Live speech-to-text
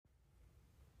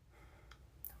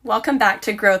Welcome back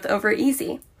to Growth Over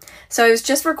Easy. So I was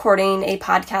just recording a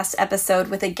podcast episode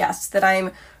with a guest that I'm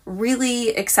really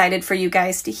excited for you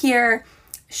guys to hear.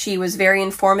 She was very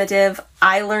informative.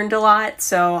 I learned a lot,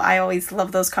 so I always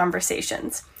love those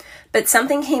conversations. But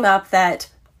something came up that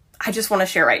I just want to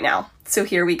share right now. So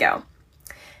here we go.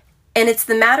 And it's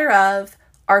the matter of,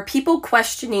 are people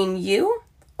questioning you,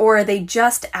 or are they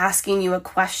just asking you a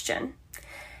question?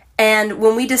 And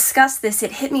when we discussed this,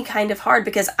 it hit me kind of hard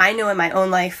because I know in my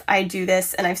own life I do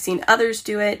this and I've seen others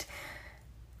do it,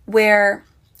 where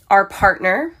our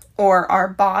partner or our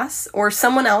boss or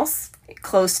someone else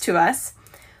close to us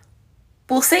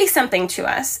will say something to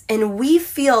us and we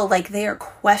feel like they are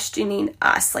questioning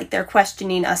us, like they're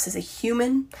questioning us as a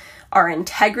human, our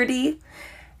integrity.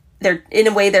 In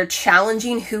a way, they're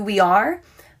challenging who we are.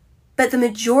 But the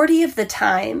majority of the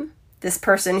time, this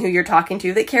person who you're talking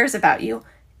to that cares about you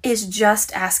is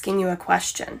just asking you a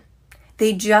question.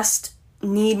 They just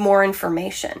need more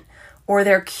information, or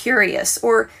they're curious,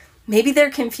 or maybe they're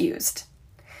confused.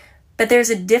 But there's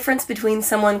a difference between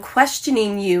someone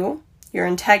questioning you, your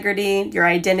integrity, your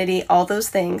identity, all those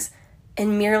things,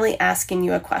 and merely asking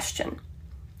you a question.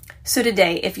 So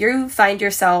today, if you find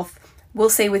yourself,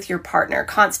 we'll say with your partner,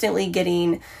 constantly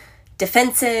getting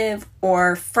defensive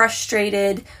or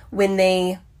frustrated when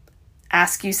they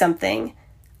ask you something,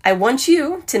 I want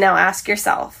you to now ask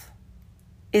yourself,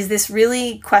 is this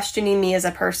really questioning me as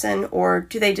a person, or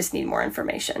do they just need more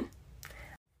information?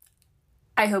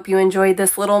 I hope you enjoyed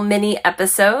this little mini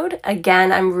episode.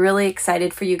 Again, I'm really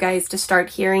excited for you guys to start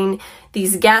hearing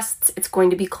these guests. It's going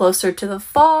to be closer to the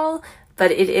fall, but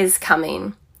it is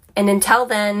coming. And until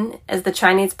then, as the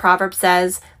Chinese proverb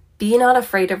says, be not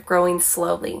afraid of growing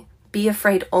slowly. Be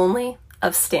afraid only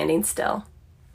of standing still.